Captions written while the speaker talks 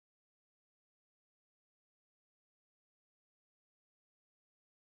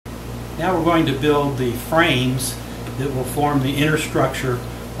Now we're going to build the frames that will form the inner structure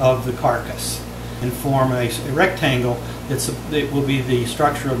of the carcass and form a rectangle that will be the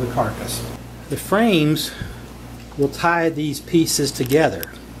structure of the carcass. The frames will tie these pieces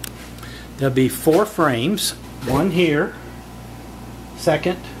together. There'll be 4 frames, one here,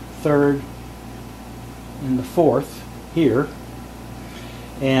 second, third, and the 4th here,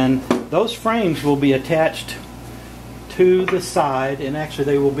 and those frames will be attached to the side, and actually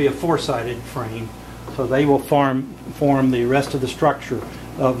they will be a 4-sided frame, so they will form the rest of the structure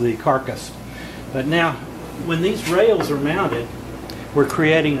of the carcass. But now, when these rails are mounted, we're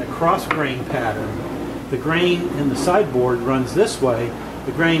creating a cross grain pattern. The grain in the sideboard runs this way,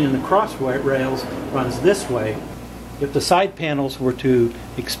 the grain in the cross rails runs this way. If the side panels were to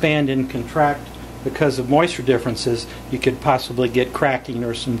expand and contract because of moisture differences, you could possibly get cracking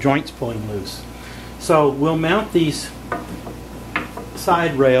or some joints pulling loose. So we'll mount these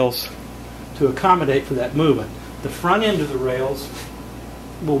side rails to accommodate for that movement. The front end of the rails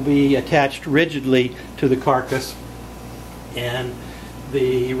will be attached rigidly to the carcass, and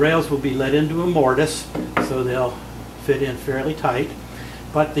the rails will be let into a mortise so they'll fit in fairly tight.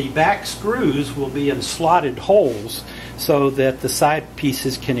 But the back screws will be in slotted holes so that the side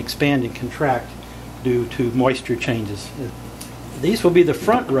pieces can expand and contract due to moisture changes. These will be the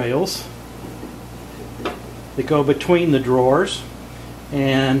front rails that go between the drawers,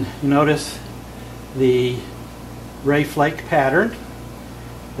 and you notice the ray flake pattern.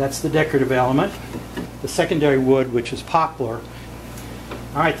 That's the decorative element. The secondary wood, which is poplar.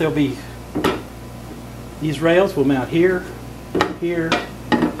 Alright, there'll be these rails will mount here, here,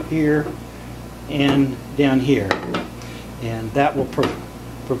 here, and down here. And that will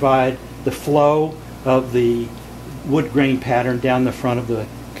provide the flow of the wood grain pattern down the front of the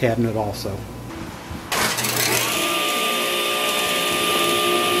cabinet also.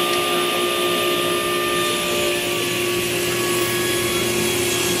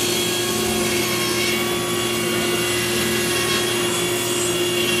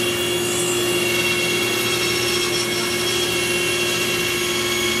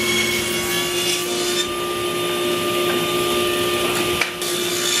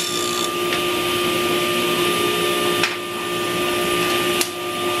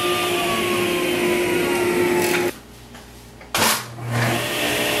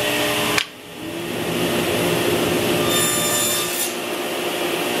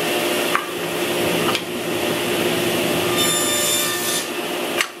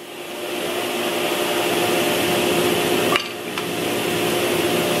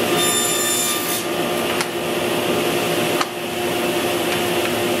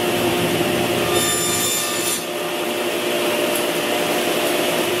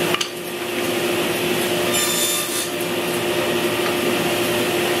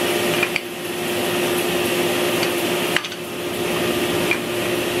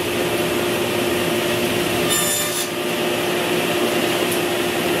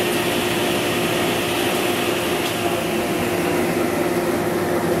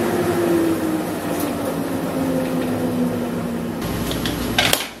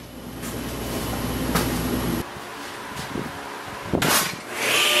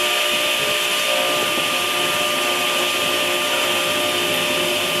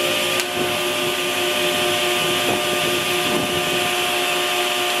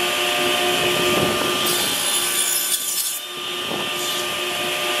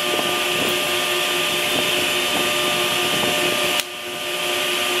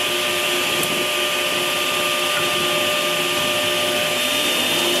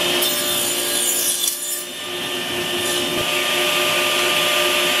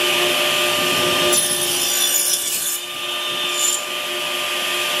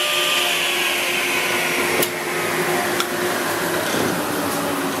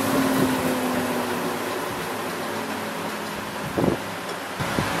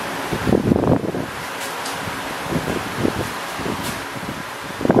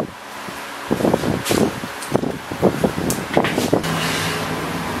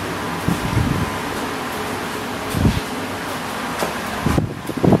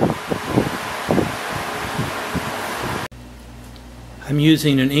 I'm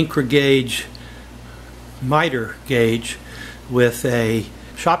using an Incra gauge miter gauge with a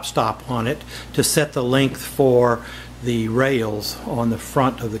shop stop on it to set the length for the rails on the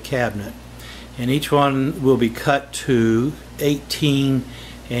front of the cabinet. And each one will be cut to 18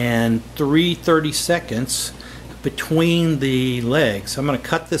 and 3/32 between the legs. I'm going to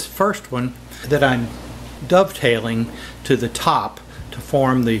cut this first one that I'm dovetailing to the top to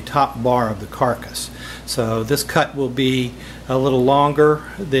form the top bar of the carcass. So this cut will be a little longer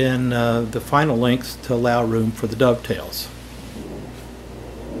than the final length to allow room for the dovetails.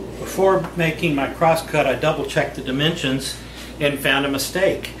 Before making my crosscut, I double-checked the dimensions and found a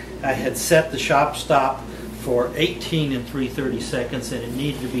mistake. I had set the shop stop for 18 3/32, and it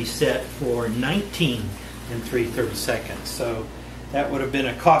needed to be set for 19 3/32. So that would have been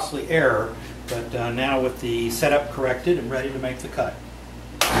a costly error, but now with the setup corrected, I'm ready to make the cut.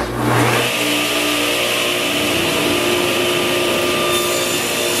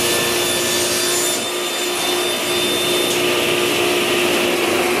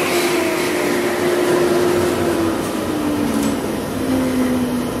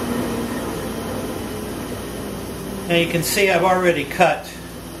 Now you can see I've already cut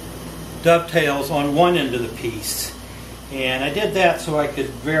dovetails on one end of the piece, and I did that so I could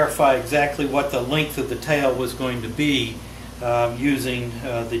verify exactly what the length of the tail was going to be using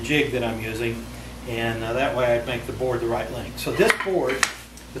the jig that I'm using, and that way I'd make the board the right length. So this board,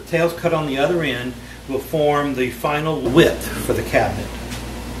 the tails cut on the other end, will form the final width for the cabinet.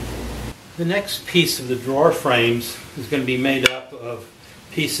 The next piece of the drawer frames is going to be made up of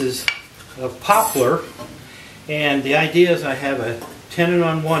pieces of poplar. And the idea is I have a tenon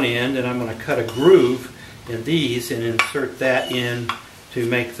on one end, and I'm going to cut a groove in these and insert that in to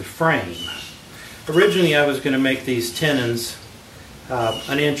make the frame. Originally I was going to make these tenons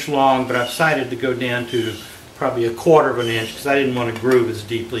an inch long, but I've decided to go down to probably 1/4 of an inch because I didn't want to groove as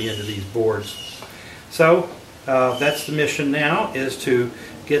deeply into these boards. So that's the mission now, is to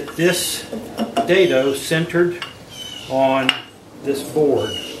get this dado centered on this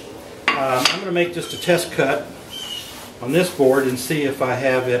board. I'm going to make just a test cut on this board and see if I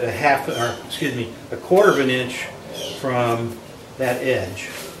have it a 1/4 of an inch from that edge.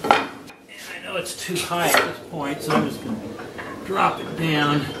 And I know it's too high at this point, so I'm just going to drop it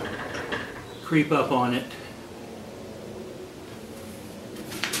down, creep up on it.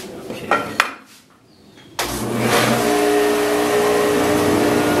 Okay.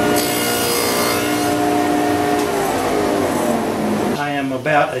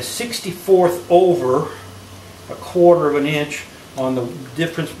 About a 1/64 over 1/4 of an inch on the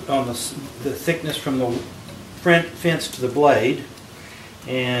difference on the thickness from the front fence to the blade,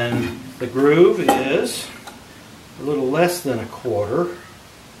 and the groove is a little less than 1/4,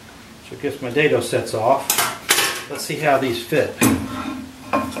 so I guess my dado sets off. Let's see how these fit.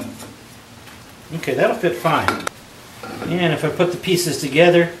 Okay, that'll fit fine, and if I put the pieces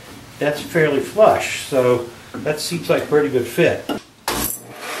together, that's fairly flush, so that seems like a pretty good fit.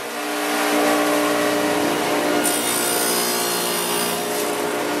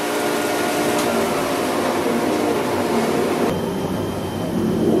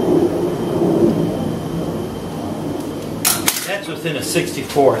 That's within a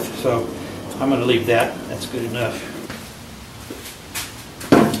 1/64, so I'm going to leave that. That's good enough.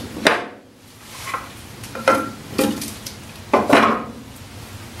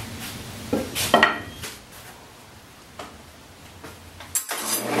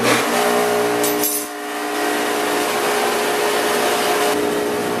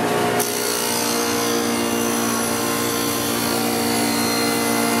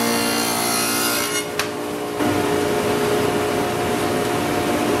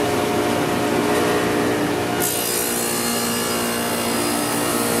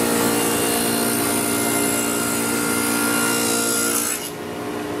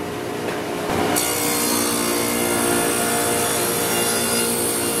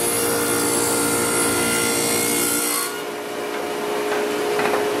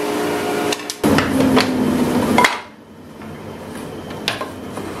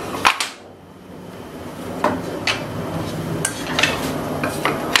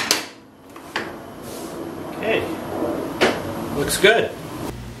 Okay, looks good.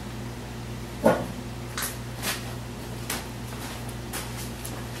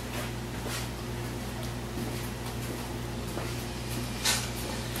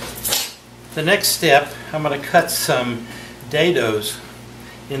 The next step, I'm going to cut some dados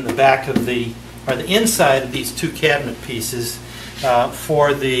in the back of the inside of these two cabinet pieces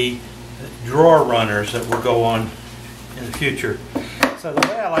for the drawer runners that will go on in the future. So the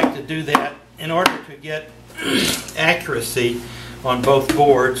way I like to do that, in order to get accuracy on both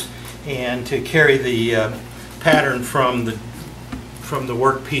boards and to carry the pattern from the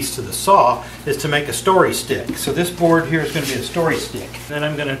workpiece to the saw, is to make a story stick. So this board here is going to be a story stick. Then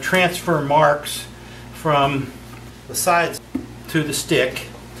I'm going to transfer marks from the sides to the stick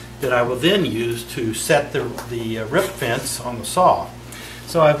that I will then use to set the rip fence on the saw.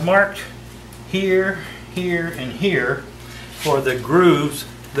 So I've marked here, here, and here for the grooves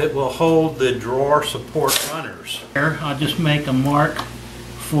that will hold the drawer support runners. Here, I'll just make a mark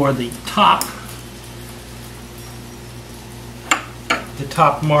for the top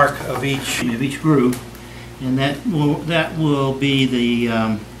mark of each groove, and that will be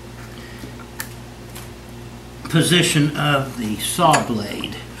the position of the saw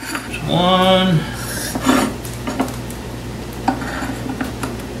blade. There's one.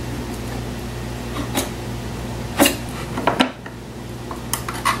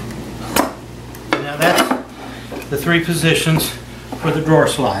 Now that's the 3 positions for the drawer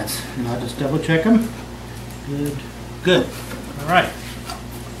slides, and I'll just double check them. Good. All right.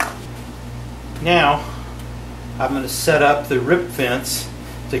 Now I'm going to set up the rip fence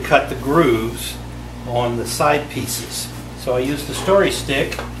to cut the grooves on the side pieces. So I use the story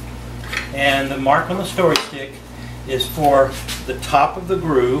stick, and the mark on the story stick is for the top of the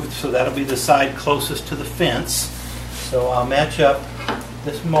groove, so that'll be the side closest to the fence. So I'll match up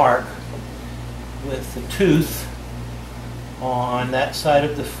this mark with the tooth on that side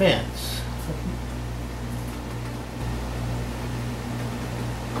of the fence.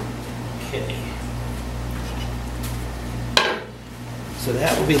 Okay. So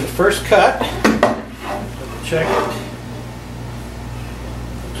that will be the first cut. Check it.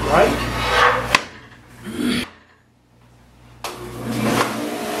 Looks right.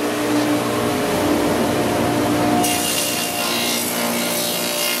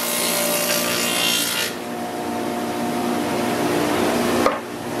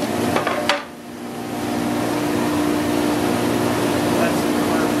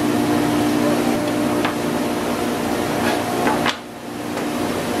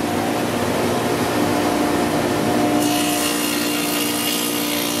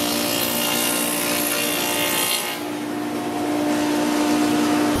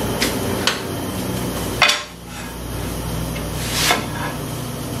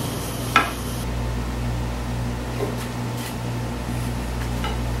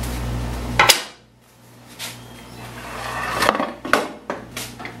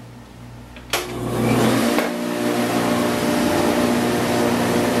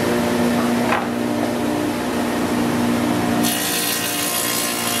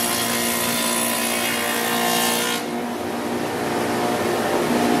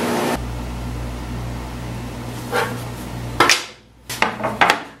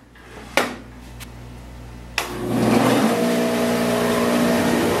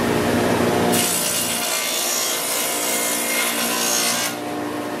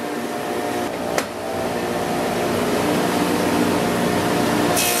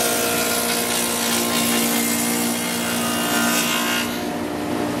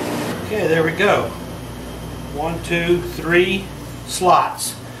 Okay, there we go. 1, 2, 3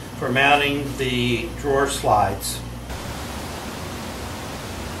 slots for mounting the drawer slides.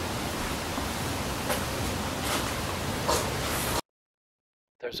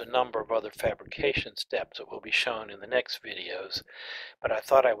 There's a number of other fabrication steps that will be shown in the next videos, but I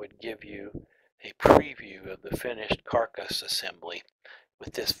thought I would give you a preview of the finished carcass assembly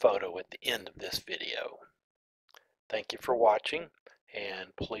with this photo at the end of this video. Thank you for watching,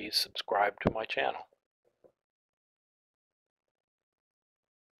 and please subscribe to my channel.